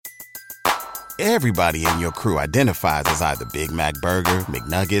Everybody in your crew identifies as either Big Mac Burger,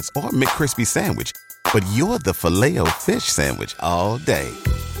 McNuggets, or McCrispy Sandwich. But you're the Filet-O-Fish Sandwich all day.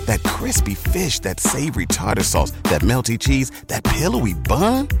 That crispy fish, that savory tartar sauce, that melty cheese, that pillowy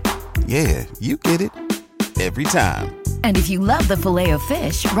bun. Yeah, you get it. Every time. And if you love the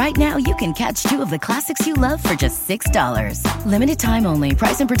Filet-O-Fish, right now you can catch two of the classics you love for just $6. Limited time only.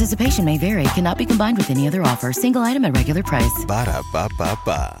 Price and participation may vary. Cannot be combined with any other offer. Single item at regular price.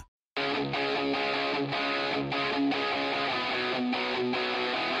 Ba-da-ba-ba-ba.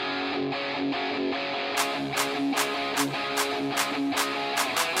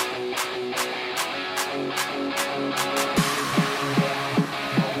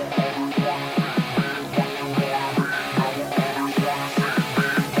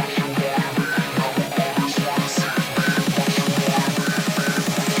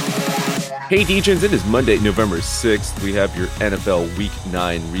 Hey DJs, it is Monday, November 6th. We have your NFL Week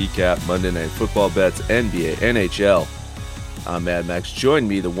 9 recap, Monday Night Football bets, NBA, NHL. I'm Mad Max. Join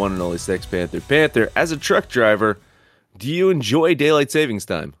me, the one and only Sex Panther. Panther, as a truck driver, do you enjoy daylight savings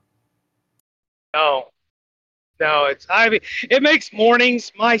time? No, it makes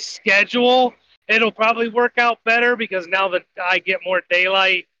mornings, my schedule, it'll probably work out better because now that I get more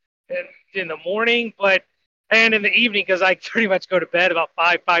daylight in the morning, and in the evening, because I pretty much go to bed about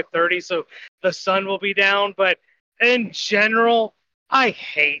 5:30, so the sun will be down. But in general, I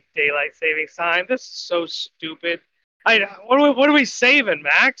hate daylight savings time. This is so stupid. What are we saving,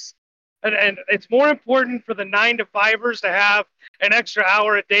 Max? And it's more important for the 9-to-5ers to have an extra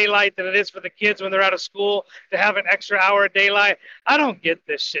hour of daylight than it is for the kids when they're out of school to have an extra hour of daylight. I don't get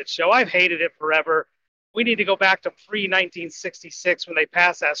this shit show. I've hated it forever. We need to go back to pre-1966 when they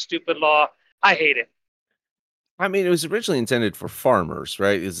passed that stupid law. I hate it. I mean, it was originally intended for farmers,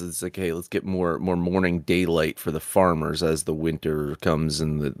 right? It's like, hey, let's get more morning daylight for the farmers as the winter comes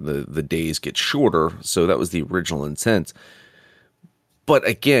and the days get shorter. So that was the original intent. But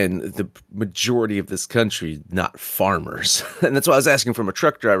again, the majority of this country, not farmers. And that's why I was asking from a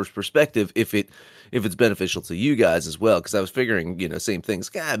truck driver's perspective if it's beneficial to you guys as well. Because I was figuring, same things.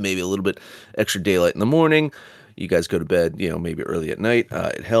 Maybe a little bit extra daylight in the morning. You guys go to bed, maybe early at night.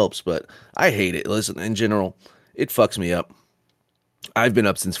 It helps, but I hate it. Listen, in general, it fucks me up. I've been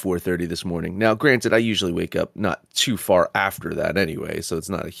up since 4:30 this morning. Now, granted, I usually wake up not too far after that anyway, so it's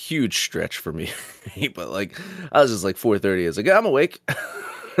not a huge stretch for me. But I was just like 4:30. I was like, I'm awake.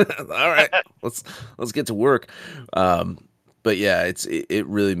 All right, let's get to work. But yeah, it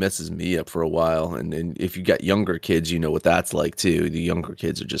really messes me up for a while. And if you got younger kids, you know what that's like too. The younger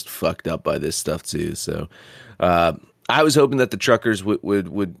kids are just fucked up by this stuff too. So I was hoping that the truckers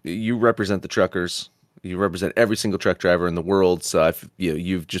would you represent the truckers. You represent every single truck driver in the world, so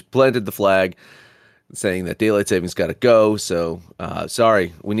you've just planted the flag saying that daylight savings got to go. So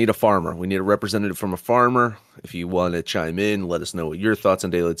sorry, we need a farmer. We need a representative from a farmer. If you want to chime in, let us know what your thoughts on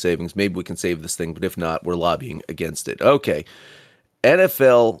daylight savings. Maybe we can save this thing, but if not, we're lobbying against it. Okay,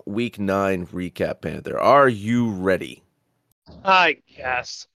 NFL Week 9 recap, Panther. Are you ready? I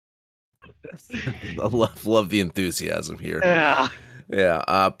guess. I love the enthusiasm here. Yeah.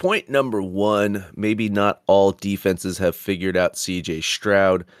 Yeah. Point number one, maybe not all defenses have figured out C.J.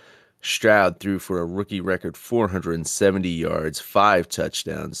 Stroud. Stroud threw for a rookie record 470 yards, 5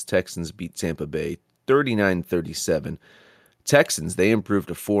 touchdowns. Texans beat Tampa Bay 39-37. Texans, they improved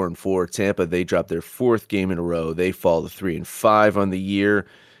to 4-4. Tampa, they dropped their 4th game in a row. They fall to 3-5 on the year.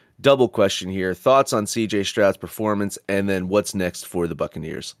 Double question here. Thoughts on C.J. Stroud's performance, and then what's next for the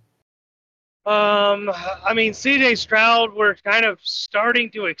Buccaneers? CJ Stroud, we're kind of starting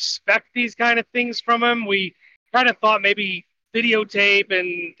to expect these kind of things from him. We kind of thought maybe videotape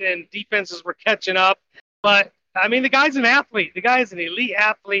and defenses were catching up. But, the guy's an athlete. The guy's an elite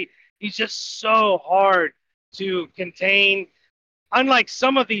athlete. He's just so hard to contain. Unlike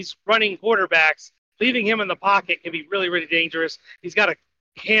some of these running quarterbacks, leaving him in the pocket can be really, really dangerous. He's got a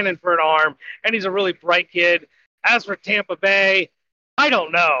cannon for an arm, and he's a really bright kid. As for Tampa Bay, I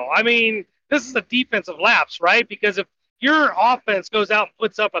don't know. This is a defensive lapse, right? Because if your offense goes out and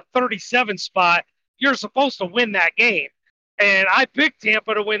puts up a 37 spot, you're supposed to win that game. And I picked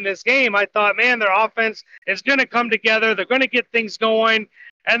Tampa to win this game. I thought, man, their offense is going to come together. They're going to get things going.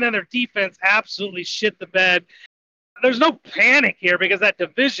 And then their defense absolutely shit the bed. There's no panic here because that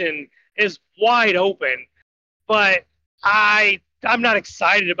division is wide open. But I'm not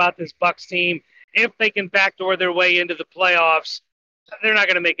excited about this Bucs team. If they can backdoor their way into the playoffs, they're not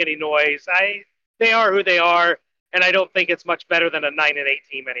going to make any noise. They are who they are, and I don't think it's much better than a 9-8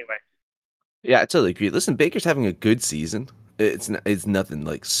 team anyway. Yeah, I totally agree. Listen, Baker's having a good season. It's nothing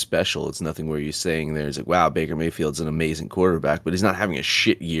like special. It's nothing where you're saying there's like, wow, Baker Mayfield's an amazing quarterback, but he's not having a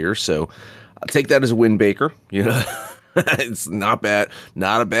shit year. So I'll take that as a win, Baker. It's not bad,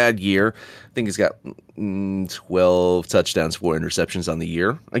 not a bad year. I think he's got 12 touchdowns, 4 interceptions on the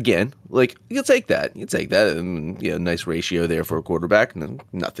year. Again, like you'll take that. You take that, and nice ratio there for a quarterback.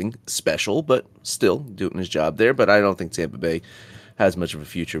 Nothing special, but still doing his job there. But I don't think Tampa Bay has much of a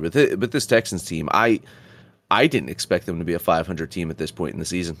future. But this Texans team, I didn't expect them to be a 500 team at this point in the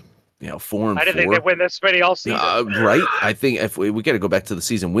season. 4-4. I didn't think they'd win this many all season. Right? I think if we got to go back to the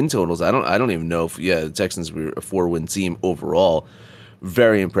season win totals. I don't even know if the Texans were a 4-win team overall.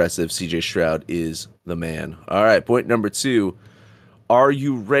 Very impressive. CJ Stroud is the man. All right, point number 2. Are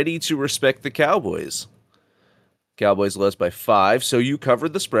you ready to respect the Cowboys? Cowboys lost by 5, so you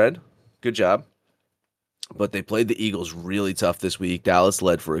covered the spread. Good job. But they played the Eagles really tough this week. Dallas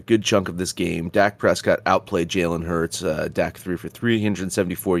led for a good chunk of this game. Dak Prescott outplayed Jalen Hurts. Dak threw for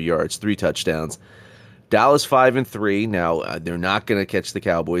 374 yards, 3 touchdowns. Dallas 5-3. Now, they're not going to catch the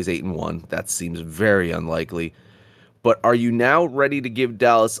Cowboys 8-1. That seems very unlikely. But are you now ready to give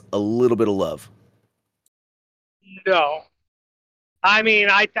Dallas a little bit of love? No. I mean,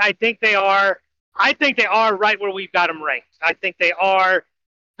 I think they are. I think they are right where we've got them ranked. I think they are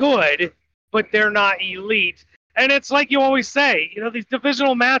good, but they're not elite. And it's like you always say, these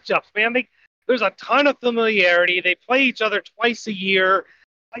divisional matchups, man, there's a ton of familiarity. They play each other twice a year.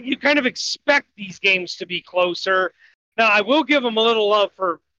 You kind of expect these games to be closer. Now, I will give them a little love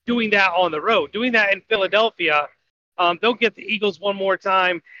for doing that on the road, doing that in Philadelphia. They'll get the Eagles one more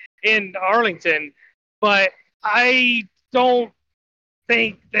time in Arlington, but I just don't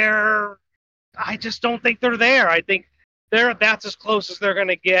think they're there. I think that's as close as they're going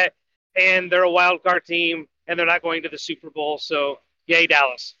to get, and they're a wild card team, and they're not going to the Super Bowl. So, yay,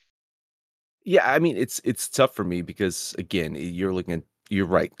 Dallas. Yeah, I mean, it's tough for me because, again, you're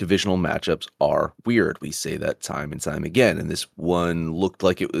right. Divisional matchups are weird. We say that time and time again, and this one looked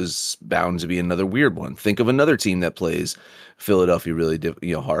like it was bound to be another weird one. Think of another team that plays Philadelphia really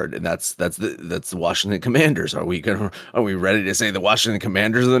hard, and that's the Washington Commanders. Are we ready to say the Washington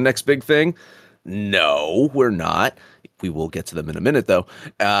Commanders are the next big thing? No, we're not. We will get to them in a minute, though.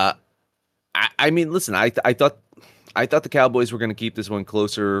 I mean, listen, I thought the Cowboys were going to keep this one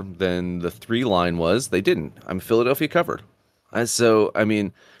closer than the 3 line was. They didn't. Philadelphia covered. So, I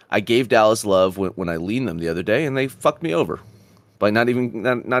mean, I gave Dallas love when I leaned them the other day, and they fucked me over by not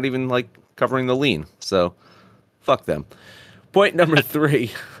even like covering the lean. So, fuck them. Point number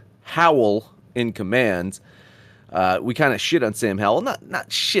 3, Howell in command. We kind of shit on Sam Howell.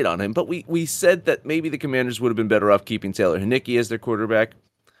 Not shit on him, but we said that maybe the Commanders would have been better off keeping Taylor Heinicke as their quarterback.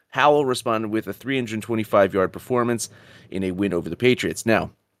 Howell responded with a 325-yard performance in a win over the Patriots.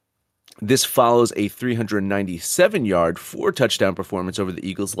 Now, this follows a 397-yard, 4-touchdown performance over the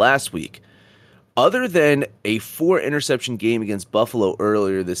Eagles last week. Other than a 4-interception game against Buffalo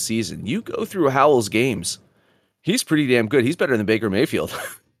earlier this season, you go through Howell's games, he's pretty damn good. He's better than Baker Mayfield.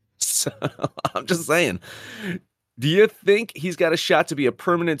 So, I'm just saying. Do you think he's got a shot to be a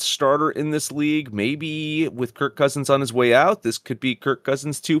permanent starter in this league? Maybe with Kirk Cousins on his way out, this could be Kirk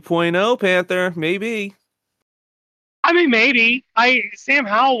Cousins 2.0, Panther. Maybe. I mean, maybe. Sam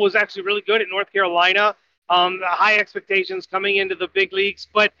Howell was actually really good at North Carolina. High expectations coming into the big leagues.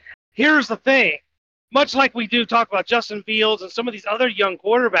 But here's the thing. Much like we do talk about Justin Fields and some of these other young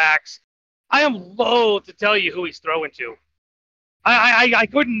quarterbacks, I am loath to tell you who he's throwing to. I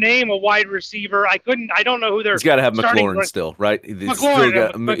couldn't name a wide receiver. I don't know who they're. He's got to have McLaurin still, right?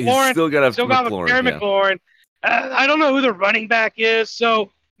 McLaurin. He's still got to have McLaurin. Terry McLaurin. I don't know who the running back is.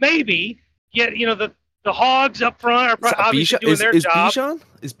 So maybe the Hogs up front are obviously doing their job.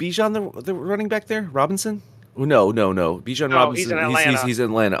 Is Bijan the running back there? Robinson? No. Bijan Robinson. He's in Atlanta. He's in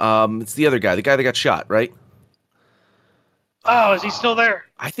Atlanta. It's the other guy, the guy that got shot, right? Oh, is he still there?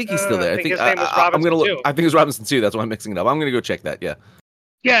 I think he's still there. I think his name was Robinson I'm gonna look. too. I think it's Robinson too. That's why I'm mixing it up. I'm gonna go check that. Yeah.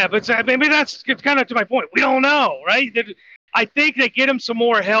 Yeah, but maybe that's kind of to my point. We don't know, right? I think they get him some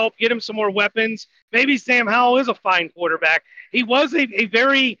more help, get him some more weapons. Maybe Sam Howell is a fine quarterback. He was a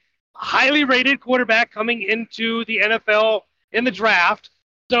very highly rated quarterback coming into the NFL in the draft.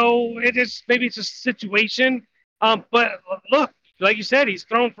 So maybe it's a situation. But look, like you said, he's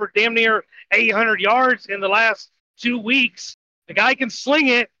thrown for damn near 800 yards in the last 2 weeks. The guy can sling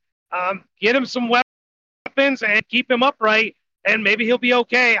it. Get him some weapons and keep him upright, and maybe he'll be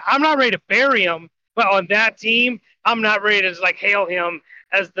okay. I'm not ready to bury him, but on that team, I'm not ready to hail him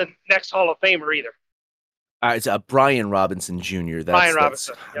as the next Hall of Famer either. All right, it's Brian Robinson Jr. Brian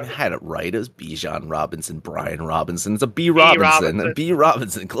Robinson. I had it right. It was Bijan Robinson, Brian Robinson. It's a B. Robinson. B.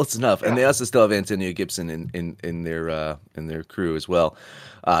 Robinson, close enough. Yeah. And they also still have Antonio Gibson in their crew as well.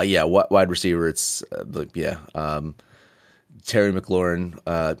 Wide receiver. It's Terry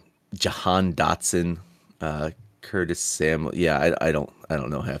McLaurin. Jahan Dotson, Curtis Samuel. Yeah, I don't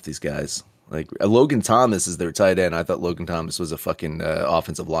know half these guys. Like Logan Thomas is their tight end. I thought Logan Thomas was a fucking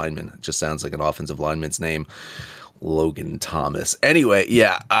offensive lineman. It just sounds like an offensive lineman's name. Logan Thomas. Anyway,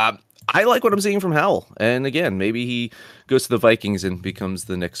 yeah, I like what I'm seeing from Howell. And again, maybe he goes to the Vikings and becomes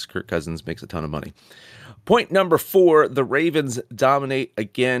the next Kirk Cousins, makes a ton of money. Point number 4, the Ravens dominate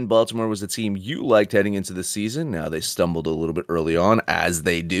again. Baltimore was the team you liked heading into the season. Now they stumbled a little bit early on, as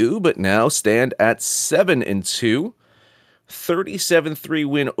they do, but now stand at 7-2. 37-3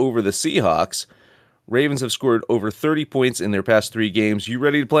 win over the Seahawks. Ravens have scored over 30 points in their past 3 games. You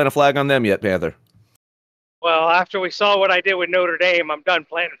ready to plant a flag on them yet, Panther? Well, after we saw what I did with Notre Dame, I'm done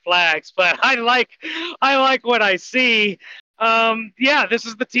planting flags. But I like what I see. Yeah, this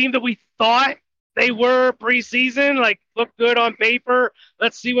is the team that we thought they were preseason. Like, look good on paper.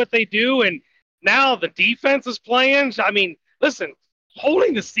 Let's see what they do. And now the defense is playing. I mean, listen,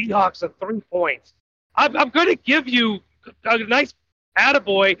 holding the Seahawks at 3 points. I'm going to give you a nice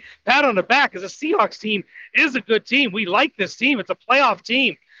attaboy pat on the back, because the Seahawks team is a good team. We like this team. It's a playoff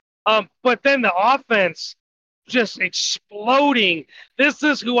team. But then the offense just exploding. This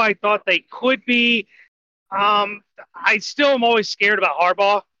is who I thought they could be. I still am always scared about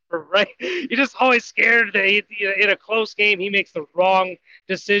Harbaugh, right? You're just always scared that in a close game he makes the wrong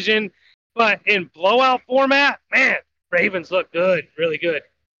decision. But in blowout format, man, Ravens look good, really good.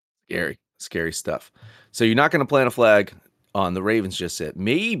 Scary stuff. So you're not going to plant a flag on the Ravens just yet.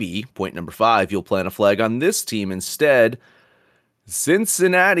 Maybe, point number 5, you'll plant a flag on this team instead.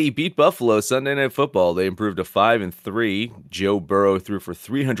 Cincinnati beat Buffalo Sunday Night Football. They improved to 5-3. Joe Burrow threw for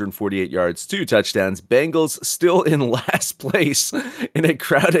 348 yards, 2 touchdowns. Bengals still in last place in a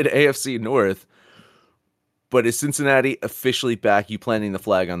crowded AFC North. But is Cincinnati officially back? You planting the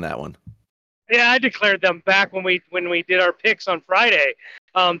flag on that one? Yeah, I declared them back when we did our picks on Friday,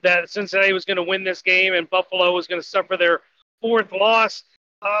 that Cincinnati was going to win this game and Buffalo was going to suffer their 4th loss.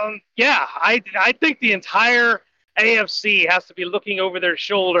 Yeah, I think the entire AFC has to be looking over their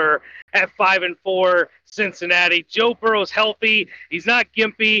shoulder at 5-4 Cincinnati. Joe Burrow's healthy. He's not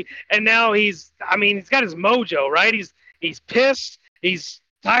gimpy. And now he's got his mojo, right? He's pissed. He's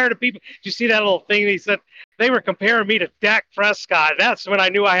tired of people. Did you see that little thing? He said they were comparing me to Dak Prescott. That's when I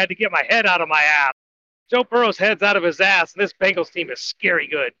knew I had to get my head out of my ass. Joe Burrow's head's out of his ass, and this Bengals team is scary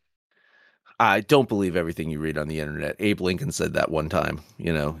good. I don't believe everything you read on the internet. Abe Lincoln said that one time.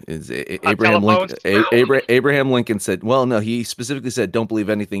 Abraham Lincoln said, well, no, he specifically said, don't believe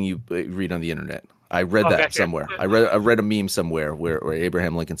anything you read on the internet. I read that somewhere. I read a meme somewhere where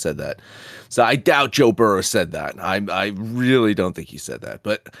Abraham Lincoln said that. So I doubt Joe Burrow said that. I really don't think he said that.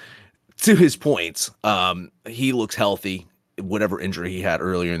 But to his points, he looks healthy. Whatever injury he had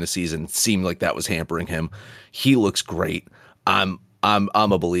earlier in the season seemed like that was hampering him. He looks great. I'm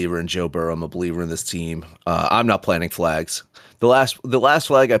a believer in Joe Burrow. I'm a believer in this team. I'm not planting flags. The last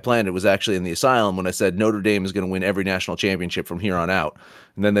flag I planted was actually in the Asylum when I said Notre Dame is going to win every national championship from here on out,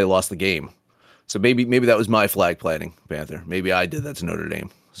 and then they lost the game. So maybe that was my flag planting, Panther. Maybe I did that to Notre Dame.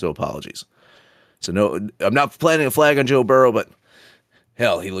 So apologies. So no, I'm not planting a flag on Joe Burrow, but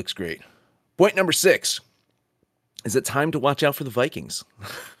hell, he looks great. Point number 6. Is it time to watch out for the Vikings?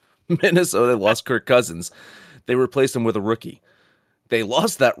 Minnesota lost Kirk Cousins. They replaced him with a rookie. They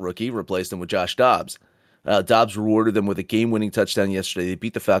lost that rookie, replaced him with Josh Dobbs. Dobbs rewarded them with a game-winning touchdown yesterday. They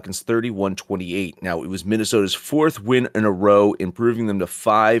beat the Falcons 31-28. Now, it was Minnesota's 4th win in a row, improving them to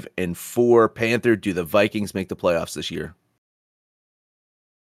 5-4. Panther, do the Vikings make the playoffs this year?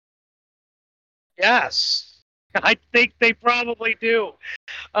 Yes, I think they probably do.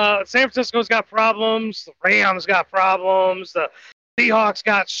 San Francisco's got problems. The Rams got problems. The Seahawks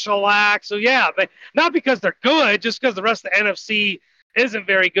got shellacked. So, yeah, but not because they're good, just because the rest of the NFC isn't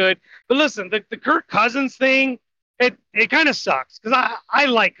very good. But listen, the Kirk Cousins thing, it kind of sucks because I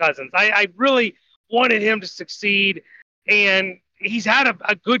like Cousins. I really wanted him to succeed, and he's had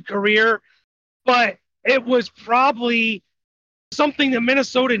a good career, but it was probably something that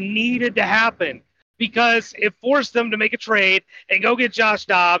Minnesota needed to happen because it forced them to make a trade and go get Josh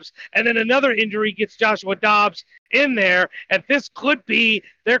Dobbs, and then another injury gets Joshua Dobbs in there, and this could be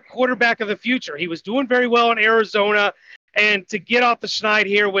their quarterback of the future. He was doing very well in Arizona, and to get off the schneid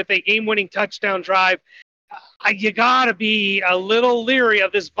here with a game-winning touchdown drive, you got to be a little leery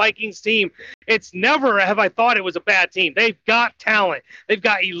of this Vikings team. It's never have I thought it was a bad team. They've got talent. They've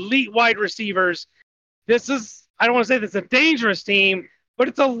got elite wide receivers. This is, I don't want to say this is a dangerous team, but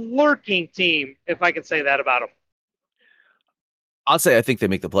it's a lurking team, if I can say that about them. I'll say I think they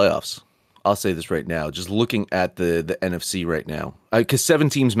make the playoffs. I'll say this right now, just looking at the NFC right now, because 7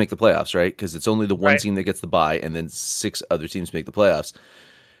 teams make the playoffs, right? Because it's only the one team that gets the bye, and then 6 other teams make the playoffs.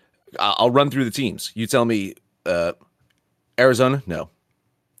 I'll run through the teams. You tell me Arizona, no.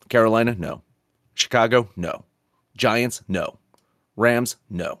 Carolina, no. Chicago, no. Giants, no. Rams,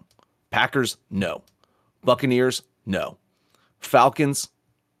 no. Packers, no. Buccaneers, no. Falcons,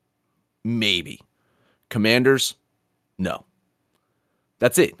 maybe. Commanders, no.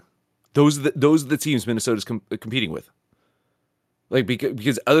 That's it. Those are the teams Minnesota's competing with. Like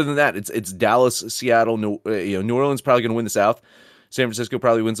because other than that, it's Dallas, Seattle, New Orleans probably going to win the South. San Francisco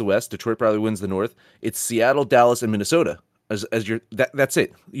probably wins the West. Detroit probably wins the North. It's Seattle, Dallas, and Minnesota as your that's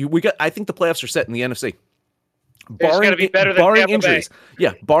it. I think the playoffs are set in the NFC. Barring injuries.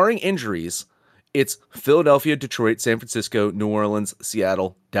 Yeah, barring injuries, it's Philadelphia, Detroit, San Francisco, New Orleans,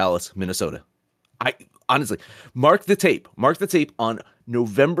 Seattle, Dallas, Minnesota. I honestly mark the tape. Mark the tape on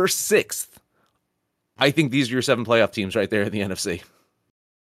November 6th. I think these are your 7 playoff teams right there in the NFC.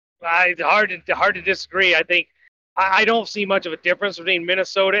 Hard to disagree. I think I don't see much of a difference between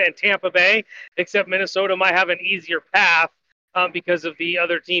Minnesota and Tampa Bay, except Minnesota might have an easier path because of the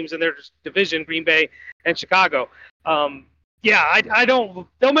other teams in their division, Green Bay and Chicago. I don't.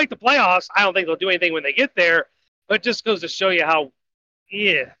 They'll make the playoffs. I don't think they'll do anything when they get there, but it just goes to show you how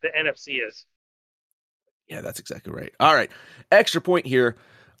the NFC is. Yeah, that's exactly right. All right, extra point here.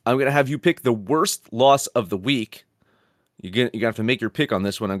 I'm going to have you pick the worst loss of the week. You're going to have to make your pick on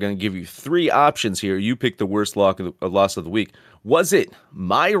this one. I'm going to give you 3 options here. You pick the worst loss of the week. Was it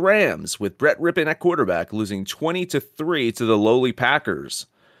my Rams with Brett Rippon at quarterback losing 20-3 to the lowly Packers?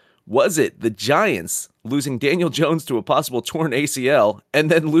 Was it the Giants losing Daniel Jones to a possible torn ACL and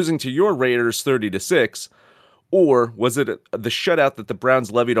then losing to your Raiders 30-6? Or was it the shutout that the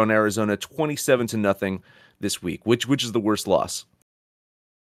Browns levied on Arizona 27-0 this week? Which is the worst loss?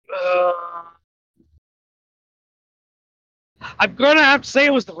 I'm gonna have to say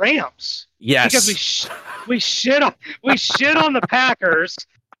it was the Rams. Yes, because we shit on the Packers,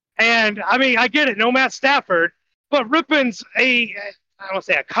 and I mean I get it, no Matt Stafford, but Rippon's I don't want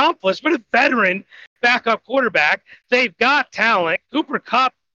to say accomplished, but a veteran backup quarterback. They've got talent. Cooper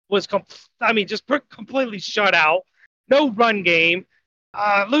Kupp was just completely shut out. No run game.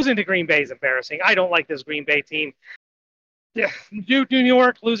 Losing to Green Bay is embarrassing. I don't like this Green Bay team. New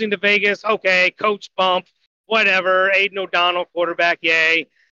York losing to Vegas. Okay, coach bump, whatever. Aiden O'Donnell, quarterback, yay.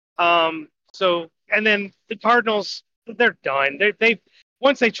 And then the Cardinals, they're done. They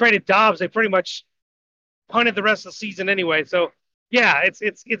once they traded Dobbs, they pretty much punted the rest of the season anyway. So yeah,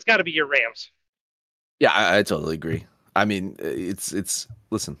 it's got to be your Rams. Yeah, I totally agree. I mean,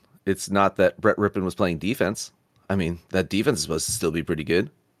 listen, it's not that Brett Rippon was playing defense. I mean, that defense is supposed to still be pretty good.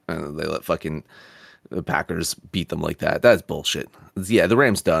 They let fucking the Packers beat them like that. That's bullshit. Yeah, the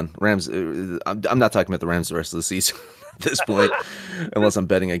Rams done. Rams. I'm not talking about the Rams the rest of the season at this point, unless I'm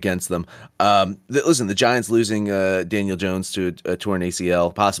betting against them. Listen, the Giants losing Daniel Jones to a torn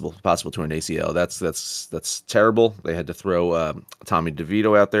ACL, possible torn ACL. That's terrible. They had to throw Tommy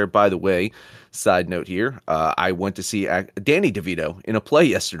DeVito out there. By the way, side note here, I went to see Danny DeVito in a play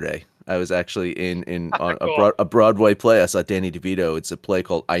yesterday. I was actually in a Broadway play. I saw Danny DeVito. It's a play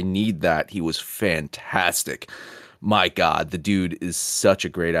called I Need That. He was fantastic. My God, the dude is such a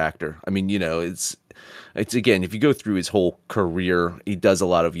great actor. I mean, it's again, if you go through his whole career, he does a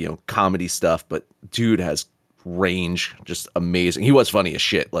lot of, comedy stuff, but dude has range, just amazing. He was funny as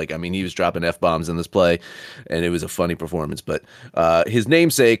shit. Like, I mean, he was dropping F-bombs in this play, and it was a funny performance. But his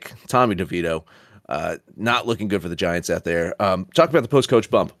namesake, Tommy DeVito, not looking good for the Giants out there. Talk about the post-coach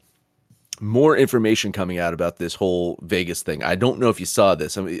bump. More information coming out about this whole Vegas thing. I don't know if you saw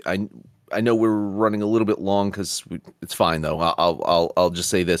this. I mean, I know we're running a little bit long because it's fine though. I'll just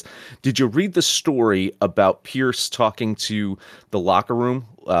say this. Did you read the story about Pierce talking to the locker room?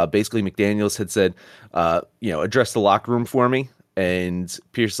 Basically, McDaniels had said, address the locker room for me. And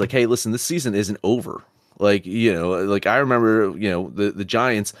Pierce is like, hey, listen, this season isn't over. Like, I remember, the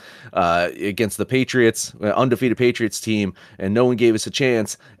Giants against the Patriots, undefeated Patriots team, and no one gave us a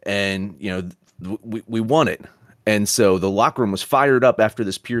chance. And, we won it. And so the locker room was fired up after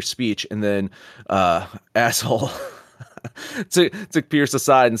this Pierce speech. And then asshole took Pierce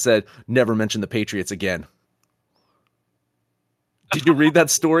aside and said, never mention the Patriots again. Did you read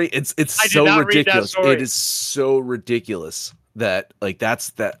that story? It's so ridiculous. It is so ridiculous.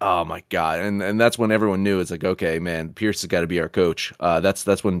 That's oh my God. And that's when everyone knew it's like, okay, man, Pierce has got to be our coach.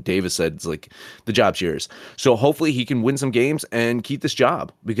 That's when Davis said, it's like, the job's yours. So hopefully he can win some games and keep this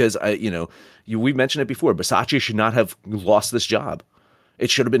job because we mentioned it before, Bisaccia should not have lost this job. It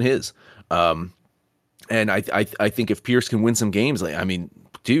should have been his. And I think if Pierce can win some games,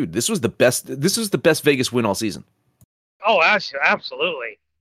 dude, this was the best Vegas win all season. Oh, absolutely.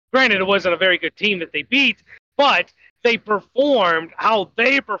 Granted, it wasn't a very good team that they beat, but they performed, how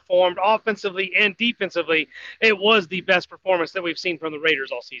they performed offensively and defensively, it was the best performance that we've seen from the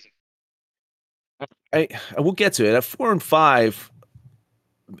Raiders all season. I will get to it at 4-5.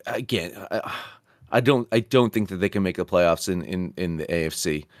 Again, I don't think that they can make the playoffs in the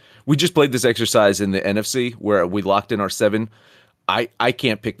AFC. We just played this exercise in the NFC where we locked in our 7. I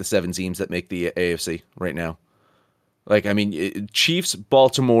can't pick the 7 teams that make the AFC right now. Like, I mean, Chiefs,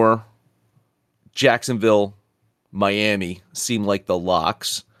 Baltimore, Jacksonville, Miami seem like the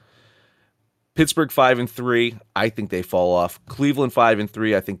locks. Pittsburgh 5-3, I think they fall off. Cleveland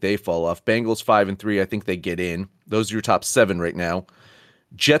 5-3, I think they fall off. Bengals 5-3, I think they get in. Those are your top 7 right now.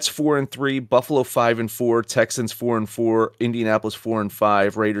 Jets 4-3, Buffalo 5-4, Texans 4-4, Indianapolis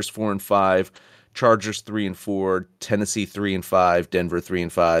 4-5, Raiders 4-5, Chargers 3-4, Tennessee 3-5, Denver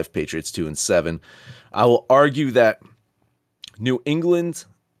 3-5, Patriots 2-7. I will argue that New England,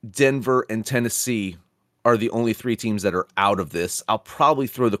 Denver, and Tennessee are the only 3 teams that are out of this. I'll probably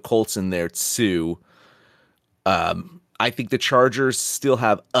throw the Colts in there too. I think the Chargers still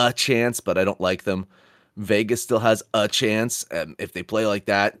have a chance, but I don't like them. Vegas still has a chance. If they play like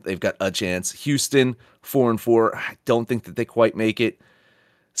that, they've got a chance. Houston, 4-4. I don't think that they quite make it.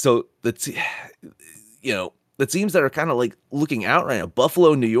 So the teams that are kind of like looking out right now,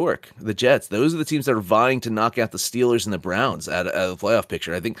 Buffalo, New York, the Jets, those are the teams that are vying to knock out the Steelers and the Browns out of the playoff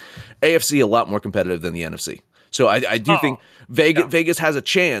picture. I think AFC a lot more competitive than the NFC. So I do think Vegas has a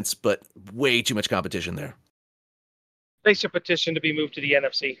chance, but way too much competition there. They should petition to be moved to the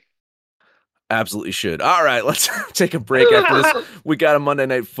NFC. Absolutely should. All right, let's take a break after this. We got a Monday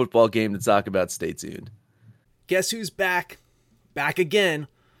Night Football game to talk about. Stay tuned. Guess who's back? Back again.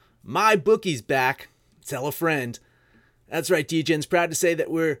 My bookie's back. Tell a friend. That's right, DJ's proud to say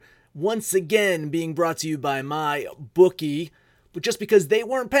that we're once again being brought to you by My Bookie. But just because they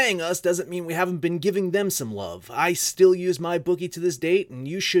weren't paying us doesn't mean we haven't been giving them some love. I still use My Bookie to this date, and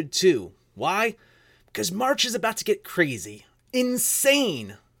you should too. Why? Because March is about to get crazy.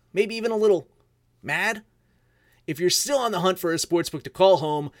 Insane. Maybe even a little mad? If you're still on the hunt for a sportsbook to call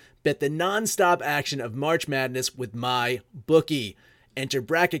home, bet the non-stop action of March Madness with My Bookie. Enter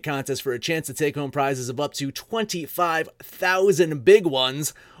bracket contests for a chance to take home prizes of up to 25,000 big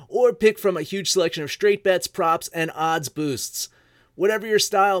ones, or pick from a huge selection of straight bets, props, and odds boosts. Whatever your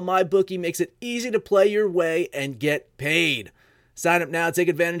style, MyBookie makes it easy to play your way and get paid. Sign up now, take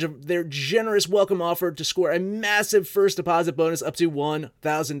advantage of their generous welcome offer to score a massive first deposit bonus up to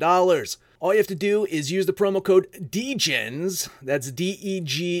 $1,000. All you have to do is use the promo code DEGENS, that's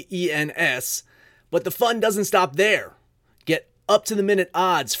DEGENS, but the fun doesn't stop there. Get up-to-the-minute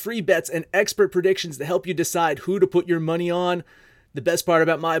odds, free bets, and expert predictions to help you decide who to put your money on. The best part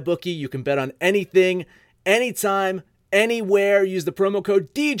about MyBookie, you can bet on anything, anytime, anywhere. Use the promo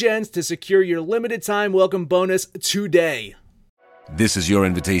code DEGENS to secure your limited-time welcome bonus today. This is your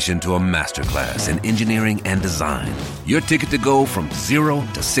invitation to a masterclass in engineering and design. Your ticket to go from 0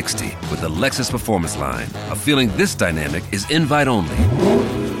 to 60 with the Lexus Performance Line. A feeling this dynamic is invite only.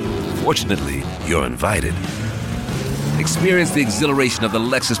 Fortunately, you're invited. Experience the exhilaration of the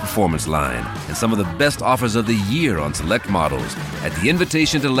Lexus Performance Line and some of the best offers of the year on select models at the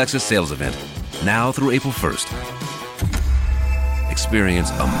Invitation to Lexus sales event, now through April 1st.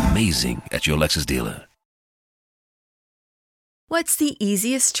 Experience amazing at your Lexus dealer. What's the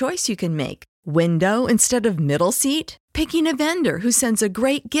easiest choice you can make? Window instead of middle seat? Picking a vendor who sends a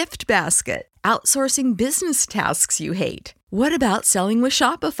great gift basket? Outsourcing business tasks you hate? What about selling with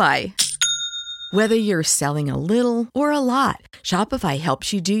Shopify? Whether you're selling a little or a lot, Shopify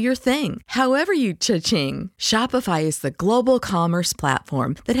helps you do your thing, however you cha-ching. Shopify is the global commerce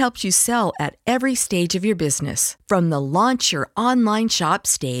platform that helps you sell at every stage of your business. From the launch your online shop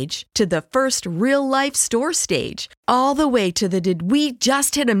stage to the first real-life store stage, all the way to the did we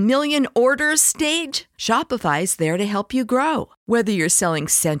just hit 1 million orders stage? Shopify's there to help you grow. Whether you're selling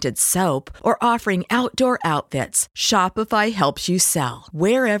scented soap or offering outdoor outfits, Shopify helps you sell.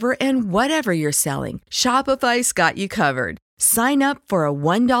 Wherever and whatever you're selling, Shopify's got you covered. Sign up for a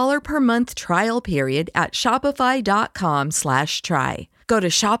 $1 per month trial period at shopify.com/try. Go to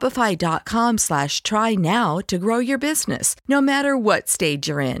shopify.com/try now to grow your business, no matter what stage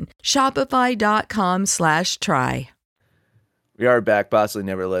you're in. Shopify.com/try. We are back, possibly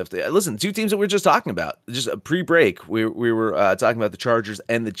never left. Listen, 2 teams that we were just talking about, just a pre-break. We were talking about the Chargers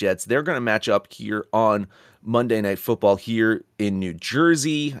and the Jets. They're going to match up here on Monday Night Football here in New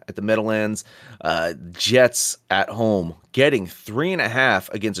Jersey at the Meadowlands. Jets at home, getting 3.5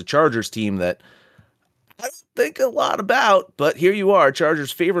 against a Chargers team that I don't think a lot about, but here you are.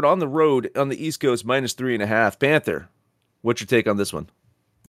 Chargers favored on the road on the East Coast, -3.5. Panther, what's your take on this one?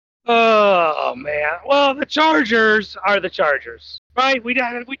 Oh man. Well, the Chargers are the Chargers, right? We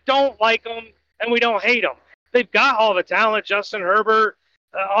don't like them and we don't hate them. They've got all the talent: Justin Herbert,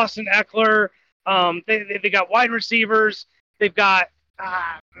 Austin Eckler. They got wide receivers. They've got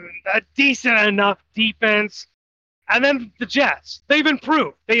a decent enough defense. And then the Jets. They've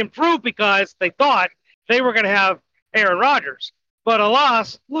improved. They improved because they thought they were going to have Aaron Rodgers. But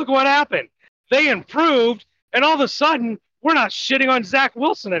alas, look what happened. They improved, and all of a sudden, we're not shitting on Zach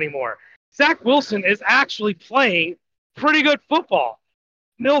Wilson anymore. Zach Wilson is actually playing pretty good football.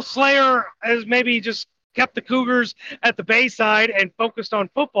 Neil Slayer has maybe just kept the Cougars at the Bayside and focused on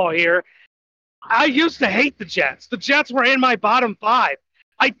football here. I used to hate the Jets. The Jets were in my bottom 5.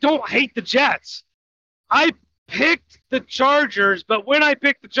 I don't hate the Jets. I picked the Chargers, but when I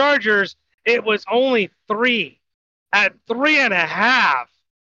picked the Chargers, it was only 3. At 3.5,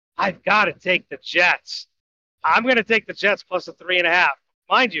 I've got to take the Jets. I'm going to take the Jets plus a 3.5.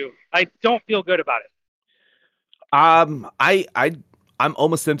 Mind you, I don't feel good about it. I'm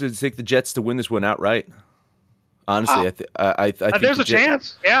almost tempted to take the Jets to win this one outright. Honestly, I think there's a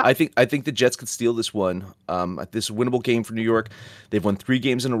chance. Yeah, I think the Jets could steal this one. This winnable game for New York. They've won 3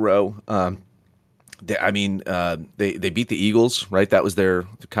 games in a row. They beat the Eagles, right? That was their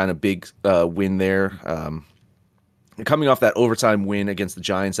kind of big win there. Coming off that overtime win against the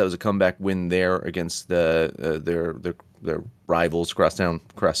Giants, that was a comeback win there against their rivals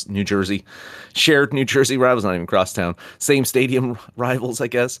across New Jersey, shared New Jersey rivals, not even crosstown, same stadium rivals, I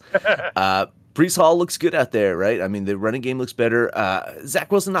guess. Breece Hall looks good out there, right? I mean, the running game looks better.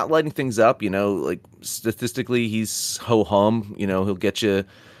 Zach Wilson not lighting things up, like statistically, he's ho-hum. He'll get you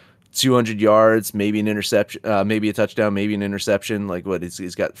 200 yards, maybe an interception, maybe a touchdown, maybe an interception. Like what?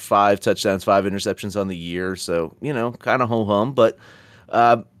 He's got 5 touchdowns, 5 interceptions on the year. So, kind of ho-hum, but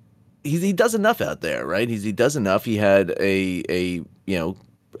he does enough out there, right? He does enough. He had a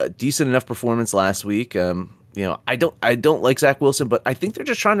decent enough performance last week. I don't like Zach Wilson, but I think they're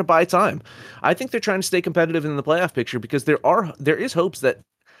just trying to buy time. I think they're trying to stay competitive in the playoff picture because there is hopes that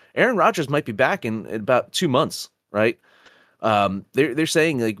Aaron Rodgers might be back in about 2 months, right? They're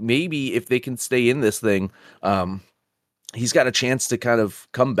saying like maybe if they can stay in this thing, he's got a chance to kind of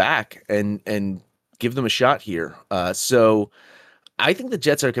come back and give them a shot here. So I think the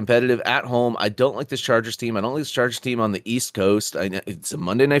Jets are competitive at home. I don't like this Chargers team. I don't like this Chargers team on the East Coast. It's a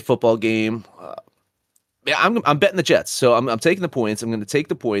Monday Night Football game. Yeah, I'm betting the Jets. So I'm taking the points. I'm going to take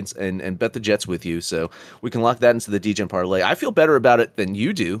the points and bet the Jets with you. So we can lock that into the DGen parlay. I feel better about it than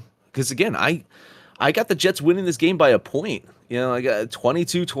you do because again, I got the Jets winning this game by a point. I got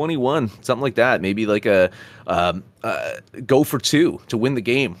 22-21, something like that. Maybe like a go for 2 to win the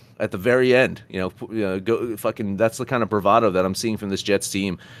game at the very end. Go fucking. That's the kind of bravado that I'm seeing from this Jets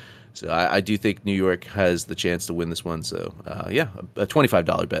team. So I do think New York has the chance to win this one. So a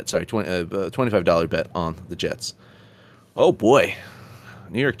 $25 bet. Sorry, $25 bet on the Jets. Oh boy,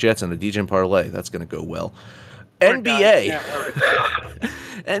 New York Jets on a DGen parlay. That's going to go well. NBA.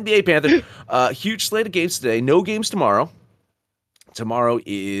 NBA Panther. Huge slate of games today. No games tomorrow. Tomorrow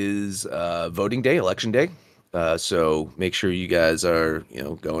is voting day, election day. So make sure you guys are,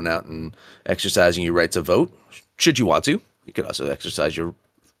 going out and exercising your right to vote. Should you want to, you could also exercise your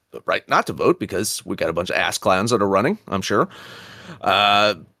right not to vote because we got a bunch of ass clowns that are running, I'm sure.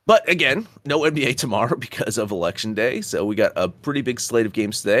 But again, no NBA tomorrow because of election day. So we got a pretty big slate of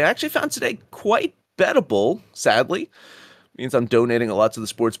games today. I actually found today quite bettable, sadly. Means I'm donating a lot to the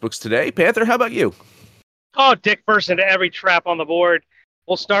sports books today. Panther, how about you? Oh, Dick first into every trap on the board.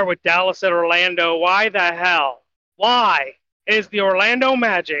 We'll start with Dallas at Orlando. Why the hell? Why is the Orlando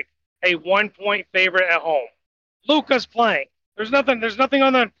Magic a 1-point favorite at home? Luka's playing. There's nothing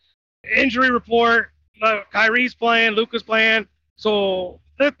on the injury report. Kyrie's playing. Luka's playing. So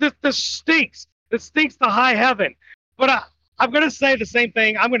this stinks. This stinks to high heaven. But I'm going to say the same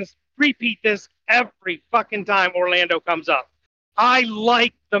thing. I'm going to repeat this every fucking time Orlando comes up. I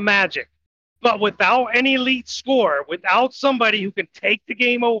like the Magic. But without an elite scorer, without somebody who can take the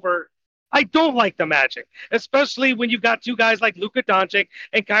game over, I don't like the Magic, especially when you've got 2 guys like Luka Doncic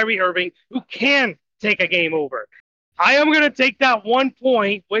and Kyrie Irving who can take a game over. I am going to take that 1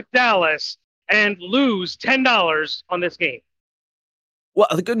 point with Dallas and lose $10 on this game. Well,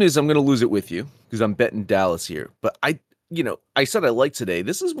 the good news, I'm going to lose it with you because I'm betting Dallas here. But I said I like today.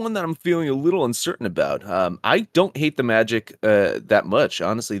 This is one that I'm feeling a little uncertain about. I don't hate the Magic that much.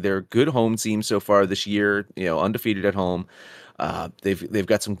 Honestly, they're a good home team so far this year, undefeated at home. They've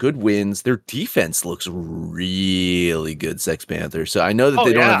got some good wins. Their defense looks really good, Sex Panther. So I know that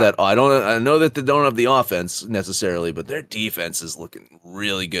they don't have that. I know that they don't have the offense necessarily, but their defense is looking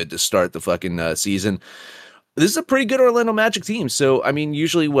really good to start the fucking season. This is a pretty good Orlando Magic team. So, I mean,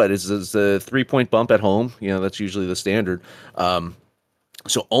 usually what is a 3-point bump at home? That's usually the standard.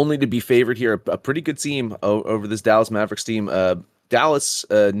 So only to be favored here, a pretty good team over this Dallas Mavericks team. Dallas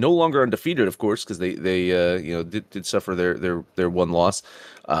no longer undefeated, of course, because they did suffer their one loss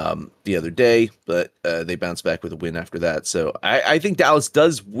the other day, but they bounced back with a win after that. So I think Dallas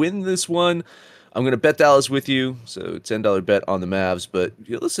does win this one. I'm going to bet Dallas with you, so $10 bet on the Mavs. But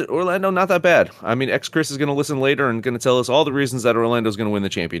listen, Orlando, not that bad. I mean, Chris is going to listen later and going to tell us all the reasons that Orlando's going to win the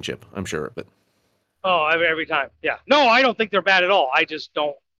championship. I'm sure of it. Oh, every time. Yeah. No, I don't think they're bad at all. I just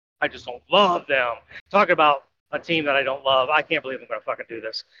don't love them. Talking about a team that I don't love, I can't believe I'm going to fucking do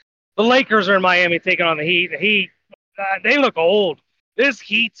this. The Lakers are in Miami taking on the Heat. The Heat, they look old. This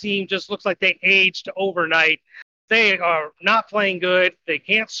Heat team just looks like they aged overnight. They are not playing good. They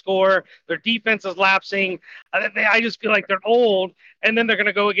can't score. Their defense is lapsing. I just feel like they're old, and then they're going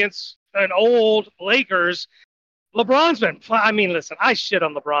to go against an old Lakers. LeBron's listen, I shit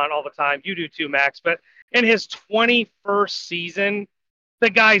on LeBron all the time. You do too, Max. But in his 21st season, the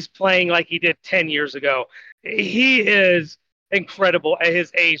guy's playing like he did 10 years ago. He is incredible at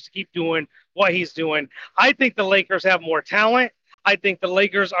his age to keep doing what he's doing. I think the Lakers have more talent. I think the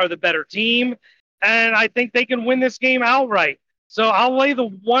Lakers are the better team. And I think they can win this game outright. So I'll lay the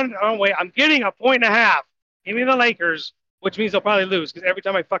one. Oh, wait, I'm getting a 1.5. Give me the Lakers, which means they'll probably lose because every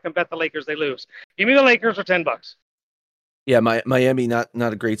time I fucking bet the Lakers, they lose. Give me the Lakers for $10. Yeah, Miami not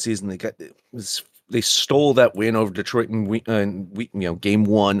a great season. They stole that win over Detroit in game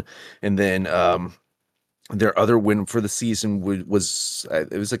one, and then their other win for the season was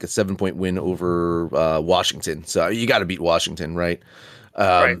it was like a 7-point win over Washington. So you got to beat Washington, right?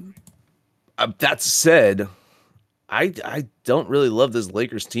 Right. That said, I don't really love this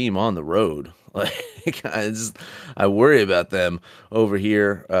Lakers team on the road. Like I worry about them over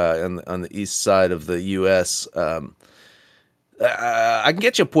here on the east side of the U.S. I can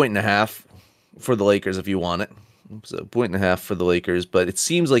get you a 1.5 for the Lakers if you want it. So 1.5 for the Lakers, but it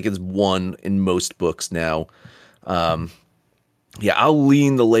seems like it's 1 in most books now. Yeah, I'll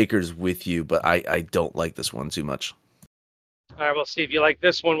lean the Lakers with you, but I don't like this one too much. All right, we'll see if you like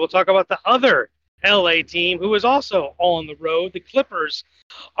this one. We'll talk about the other LA team who is also on the road. The Clippers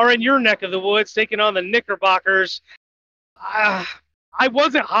are in your neck of the woods taking on the Knickerbockers. I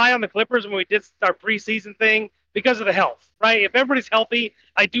wasn't high on the Clippers when we did our preseason thing because of the health, right? If everybody's healthy,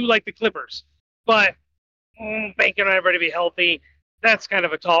 I do like the Clippers. But banking on everybody to be healthy, that's kind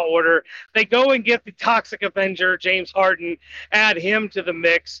of a tall order. They go and get the Toxic Avenger, James Harden, add him to the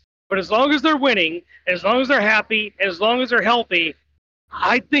mix. But as long as they're winning, as long as they're happy, as long as they're healthy,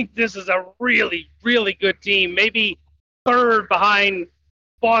 I think this is a really, really good team. Maybe third behind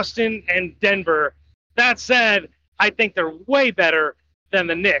Boston and Denver. That said, I think they're way better than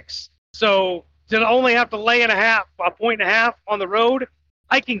the Knicks. So to only have to lay a 1.5 on the road,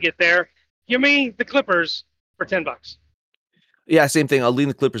 I can get there. Give me the Clippers for $10. Yeah, same thing. I'll lean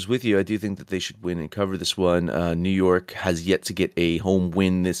the Clippers with you. I do think that they should win and cover this one. New York has yet to get a home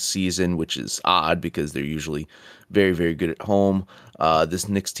win this season, which is odd because they're usually very, very good at home. This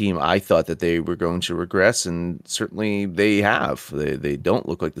Knicks team, I thought that they were going to regress, and certainly they have. They don't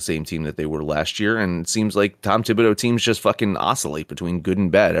look like the same team that they were last year, and it seems like Tom Thibodeau teams just fucking oscillate between good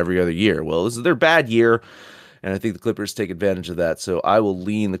and bad every other year. Well, this is their bad year, and I think the Clippers take advantage of that, so I will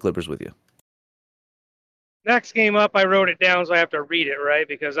lean the Clippers with you. Next game up, I wrote it down, so I have to read it, right?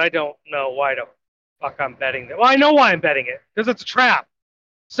 Because I don't know why the fuck I'm betting it. Well, I know why I'm betting it, because it's a trap.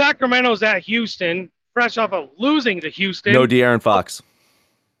 Sacramento's at Houston, fresh off of losing to Houston. No De'Aaron Fox.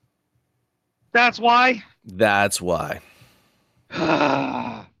 That's why? That's why.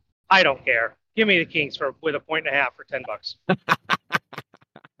 I don't care. Give me the Kings with a 1.5 for $10.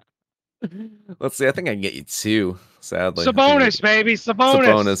 Let's see. I think I can get you 2. Sadly, Sabonis, baby,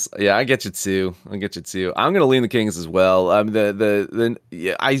 Sabonis. Yeah, I get you 2. I'm gonna lean the Kings as well.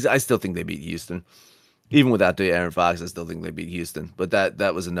 I still think they beat Houston, even without De'Aaron Fox. I still think they beat Houston, but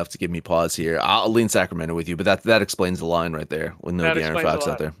that was enough to give me pause here. I'll lean Sacramento with you, but that explains the line right there with no De'Aaron Fox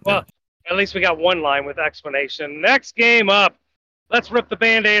out there. Well, at least we got one line with explanation. Next game up, let's rip the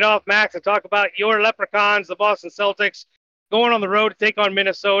Band-Aid off, Max, and talk about your Leprechauns, the Boston Celtics, going on the road to take on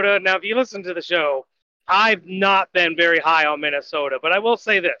Minnesota. Now, if you listen to the show, I've not been very high on Minnesota, but I will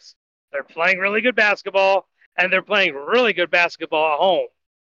say this. They're playing really good basketball, and they're playing really good basketball at home.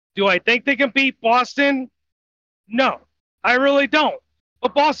 Do I think they can beat Boston? No, I really don't.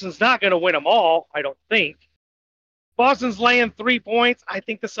 But Boston's not going to win them all, I don't think. Boston's laying 3 points. I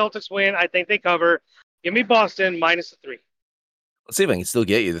think the Celtics win. I think they cover. Give me Boston minus the 3. Let's see if I can still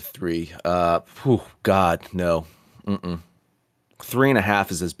get you the 3. God, no.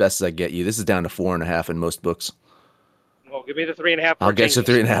 3.5 is as best as I get you. This is down to 4.5 in most books. Well, give me the 3.5. I'll get you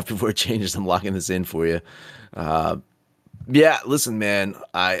 3.5 before it changes. I'm locking this in for you. Yeah, listen, man,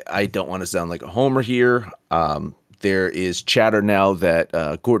 I don't want to sound like a homer here. There is chatter now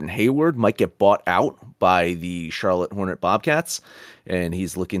that Gordon Hayward might get bought out by the Charlotte Hornet Bobcats, and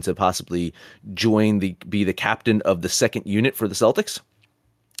he's looking to possibly be the captain of the second unit for the Celtics.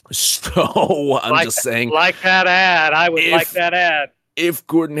 So I'm just saying, like that ad. I would like that ad. If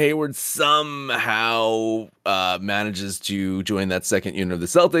Gordon Hayward somehow manages to join that second unit of the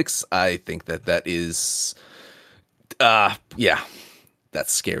Celtics, I think that is,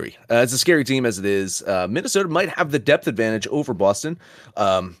 that's scary. It's a scary team as it is. Minnesota might have the depth advantage over Boston.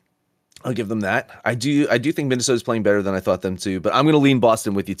 I'll give them that. I do think Minnesota's playing better than I thought them to, but I'm going to lean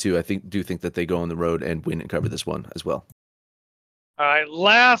Boston with you too. I do think that they go on the road and win and cover this one as well. All right,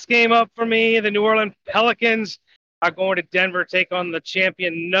 last game up for me. The New Orleans Pelicans are going to Denver, take on the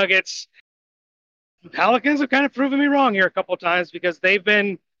champion Nuggets. The Pelicans have kind of proven me wrong here a couple of times because they've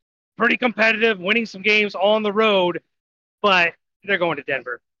been pretty competitive, winning some games on the road, but they're going to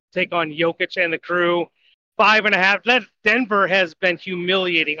Denver, take on Jokic and the crew. 5.5. Denver has been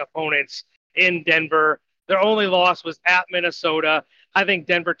humiliating opponents in Denver. Their only loss was at Minnesota. I think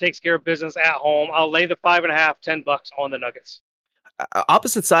Denver takes care of business at home. I'll lay the 5.5, $10 on the Nuggets.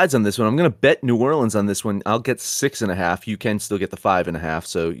 Opposite sides on this one. I'm going to bet New Orleans on this one. I'll get 6.5. You can still get the 5.5,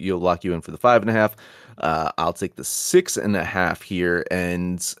 so you'll lock you in for the 5.5. I'll take the 6.5 here,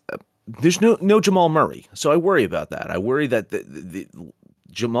 and there's no Jamal Murray, so I worry about that. I worry that the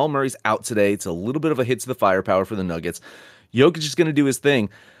Jamal Murray's out today. It's a little bit of a hit to the firepower for the Nuggets. Jokic is going to do his thing.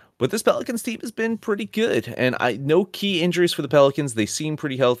 But this Pelicans team has been pretty good, and no key injuries for the Pelicans. They seem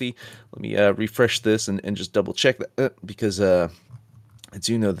pretty healthy. Let me refresh this and just double check that because I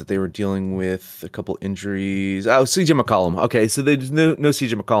do know that they were dealing with a couple injuries. Oh, CJ McCollum. Okay, so there's no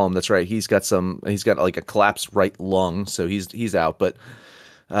CJ McCollum. That's right. He's got like a collapsed right lung, so he's out. But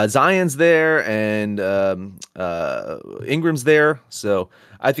Zion's there and Ingram's there, so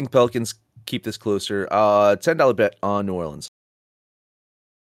I think Pelicans keep this closer. $10 bet on New Orleans.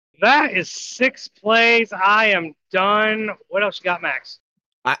 That is 6 plays. I am done. What else you got, Max?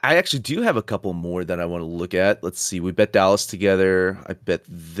 I actually do have a couple more that I want to look at. Let's see. We bet Dallas together. I bet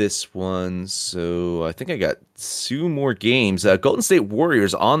this one. So I think I got 2 more games. Golden State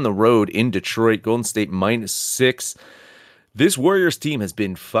Warriors on the road in Detroit. Golden State -6. This Warriors team has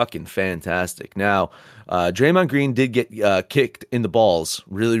been fucking fantastic. Now, Draymond Green did get kicked in the balls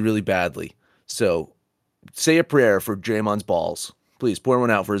really, really badly. So say a prayer for Draymond's balls. Please pour one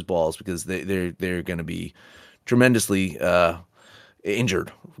out for his balls because they're going to be tremendously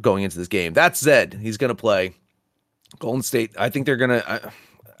injured going into this game. That said, he's going to play. Golden State, I think they're going to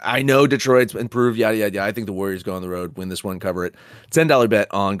I know Detroit's improved, yada, yada, yada. I think the Warriors go on the road, win this one, cover it. $10 bet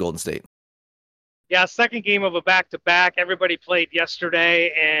on Golden State. Yeah, second game of a back-to-back. Everybody played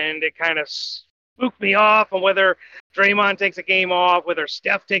yesterday, and it kind of spooked me off on whether Draymond takes a game off, whether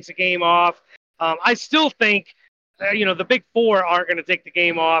Steph takes a game off. I still think, the big four aren't going to take the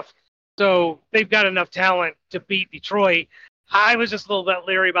game off, so they've got enough talent to beat Detroit. I was just a little bit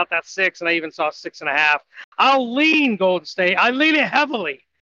leery about that 6, and I even saw 6.5. I'll lean Golden State. I lean it heavily.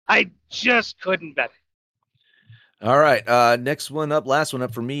 I just couldn't bet it. All right, last one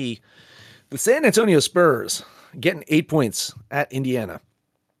up for me. The San Antonio Spurs getting 8 points at Indiana.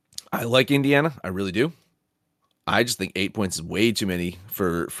 I like Indiana. I really do. I just think 8 points is way too many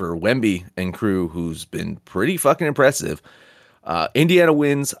for Wemby and crew, who's been pretty fucking impressive. Indiana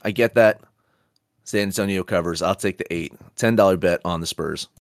wins. I get that. San Antonio covers. I'll take the 8. $10 bet on the Spurs.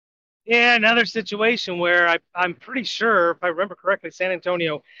 Yeah, another situation where I'm pretty sure, if I remember correctly, San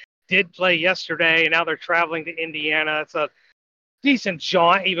Antonio did play yesterday, and now they're traveling to Indiana. It's a decent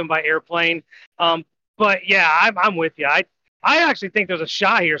jaunt, even by airplane. But yeah, I'm with you. I actually think there's a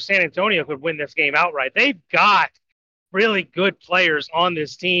shot here San Antonio could win this game outright. They've got really good players on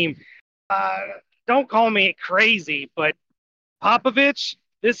this team. Don't call me crazy, but Popovich,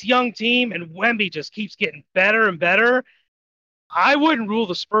 this young team, and Wemby just keeps getting better and better. I wouldn't rule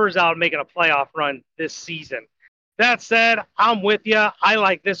the Spurs out making a playoff run this season. That said, I'm with you. I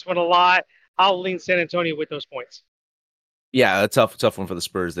like this one a lot. I'll lean San Antonio with those points. Yeah, a tough one for the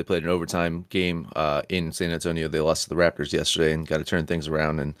Spurs. They played an overtime game in San Antonio. They lost to the Raptors yesterday and got to turn things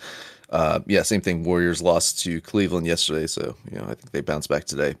around. And same thing. Warriors lost to Cleveland yesterday, so I think they bounced back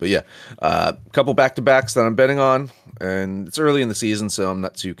today. But yeah, a couple back-to-backs that I'm betting on, and it's early in the season, so I'm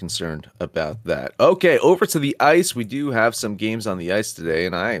not too concerned about that. Okay, over to the ice. We do have some games on the ice today,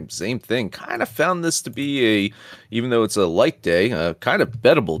 and same thing. Kind of found this to be even though it's a light day, kind of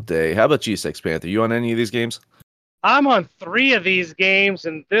bettable day. How about you, Sex Panther? You on any of these games? I'm on 3 of these games,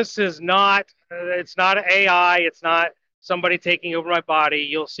 and this is not, it's not an AI. It's not somebody taking over my body.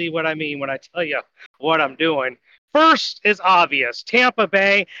 You'll see what I mean when I tell you what I'm doing. First is obvious. Tampa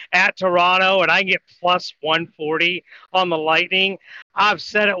Bay at Toronto, and I can get plus 140 on the Lightning. I've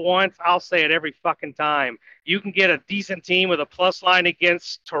said it once. I'll say it every fucking time. You can get a decent team with a plus line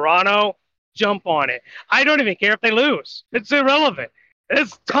against Toronto, jump on it. I don't even care if they lose. It's irrelevant.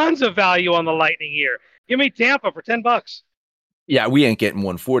 There's tons of value on the Lightning here. Give me Tampa for $10. Yeah, we ain't getting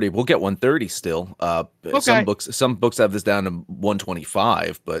 140. We'll get 130 still. Okay. Some books have this down to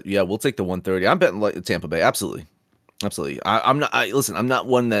 125, but yeah, we'll take the 130. I'm betting Tampa Bay. Absolutely. I'm not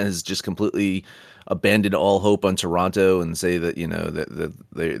one that has just completely abandoned all hope on Toronto and say that,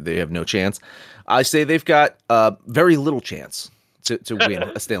 that they have no chance. I say they've got very little chance to win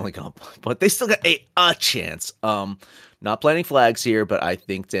a Stanley Cup, but they still got a chance. Not planting flags here, but I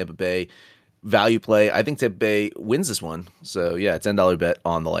think Tampa Bay value play. I think Tampa Bay wins this one. So yeah, $10 bet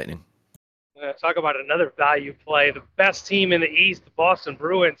on the Lightning. Talk about another value play. The best team in the East, the Boston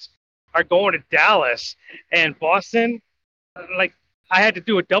Bruins, are going to Dallas. And Boston, I had to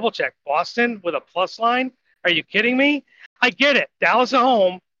do a double check. Boston with a plus line? Are you kidding me? I get it. Dallas at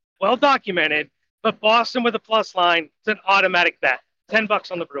home, well documented, but Boston with a plus line, it's an automatic bet.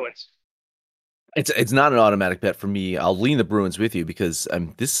 $10 on the Bruins. It's not an automatic bet for me. I'll lean the Bruins with you because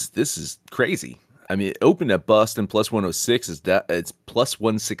this is crazy. I mean, it opened at Boston plus 106. It's plus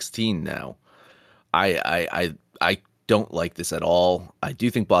 116 now. I don't like this at all. I do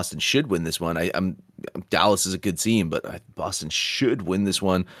think Boston should win this one. Dallas is a good team, but Boston should win this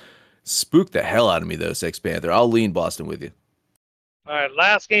one. Spook the hell out of me though, Sex Panther. I'll lean Boston with you. All right,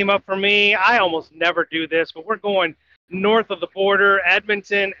 last game up for me. I almost never do this, but we're going north of the border,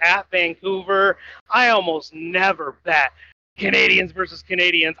 Edmonton at Vancouver. I almost never bet Canadians versus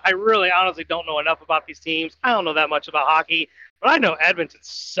Canadians. I really honestly don't know enough about these teams. I don't know that much about hockey, but I know Edmonton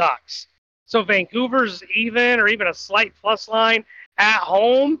sucks. So Vancouver's even or even a slight plus line at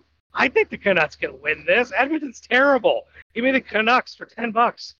home. I think the Canucks can win this. Edmonton's terrible. Give me the Canucks for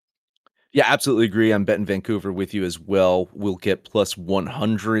 $10. Yeah, absolutely agree. I'm betting Vancouver with you as well. We'll get plus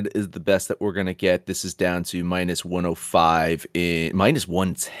 100 is the best that we're going to get. This is down to minus 105, minus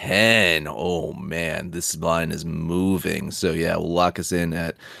 110. Oh, man, this line is moving. So, yeah, we'll lock us in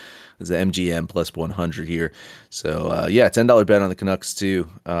at the MGM plus 100 here. So, yeah, $10 bet on the Canucks too.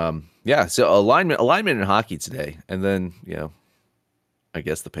 Yeah, so alignment in hockey today. And then, I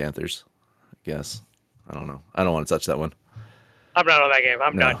guess the Panthers. I don't know. I don't want to touch that one. I'm not on that game.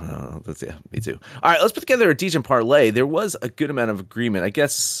 I'm done. No, me too. All right, let's put together a decent parlay. There was a good amount of agreement. I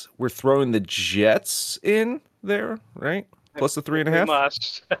guess we're throwing the Jets in there, right? Plus the 3.5. We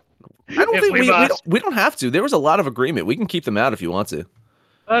must. I don't think we don't have to. There was a lot of agreement. We can keep them out if you want to.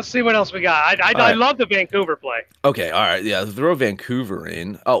 Let's see what else we got. I love the Vancouver play. Okay, all right. Yeah, throw Vancouver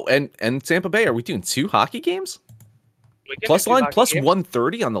in. Oh, and Tampa Bay. Are we doing 2 hockey games? Plus line, plus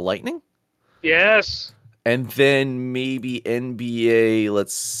 130 on the Lightning? Yes. And then maybe NBA.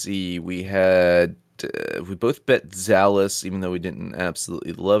 Let's see. We had we both bet Dallas, even though we didn't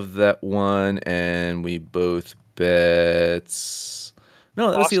absolutely love that one, and we both bet.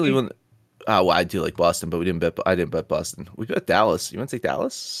 No, that was the only one. Oh, well, I do like Boston, but I didn't bet Boston. We bet Dallas. You want to take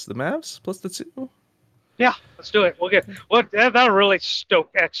Dallas, the Mavs, plus the 2? Yeah, let's do it. That'll really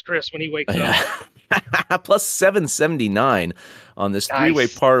stoke Chris when he wakes up. Plus 779 on this three-way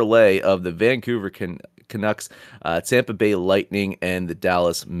parlay of the Vancouver Canucks, Tampa Bay Lightning, and the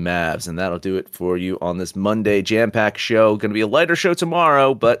Dallas Mavs. And that'll do it for you on this Monday jam-packed show. Going to be a lighter show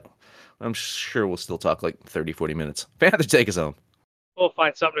tomorrow, but I'm sure we'll still talk like 30, 40 minutes. Panther, take us home. We'll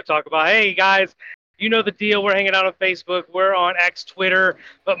find something to talk about. Hey, guys, you know the deal. We're hanging out on Facebook. We're on X, Twitter,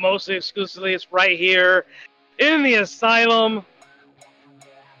 but mostly exclusively it's right here in the asylum.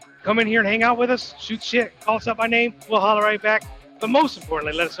 Come in here and hang out with us. Shoot shit. Call us up by name. We'll holler right back. But most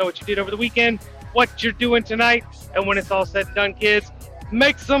importantly, let us know what you did over the weekend, what you're doing tonight, and when it's all said and done, kids,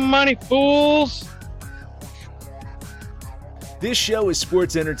 make some money, fools. This show is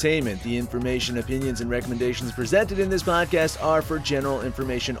sports entertainment. The information, opinions, and recommendations presented in this podcast are for general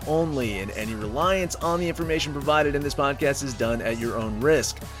information only, and any reliance on the information provided in this podcast is done at your own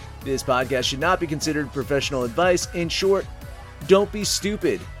risk. This podcast should not be considered professional advice. In short, don't be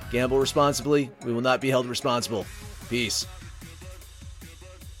stupid. Gamble responsibly. We will not be held responsible. Peace.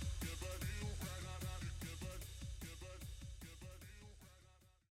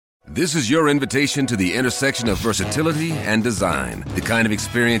 This is your invitation to the intersection of versatility and design. The kind of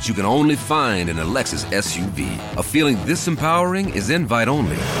experience you can only find in a Lexus SUV. A feeling this empowering is invite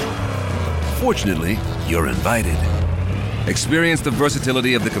only. Fortunately, you're invited. Experience the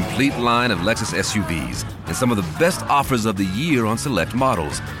versatility of the complete line of Lexus SUVs and some of the best offers of the year on select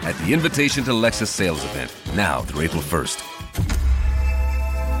models at the Invitation to Lexus sales event, now through April 1st.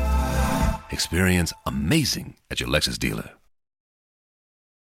 Experience amazing at your Lexus dealer.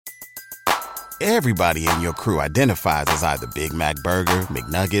 Everybody in your crew identifies as either Big Mac Burger,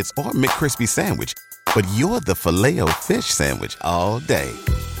 McNuggets, or McCrispy Sandwich. But you're the Filet-O-Fish Sandwich all day.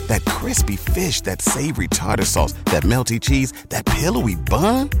 That crispy fish, that savory tartar sauce, that melty cheese, that pillowy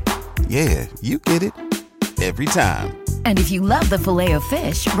bun. Yeah, you get it. Every time. And if you love the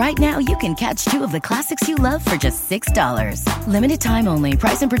Filet-O-Fish, right now you can catch two of the classics you love for just $6. Limited time only.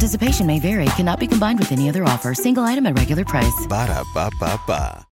 Price and participation may vary. Cannot be combined with any other offer. Single item at regular price. Ba-da-ba-ba-ba.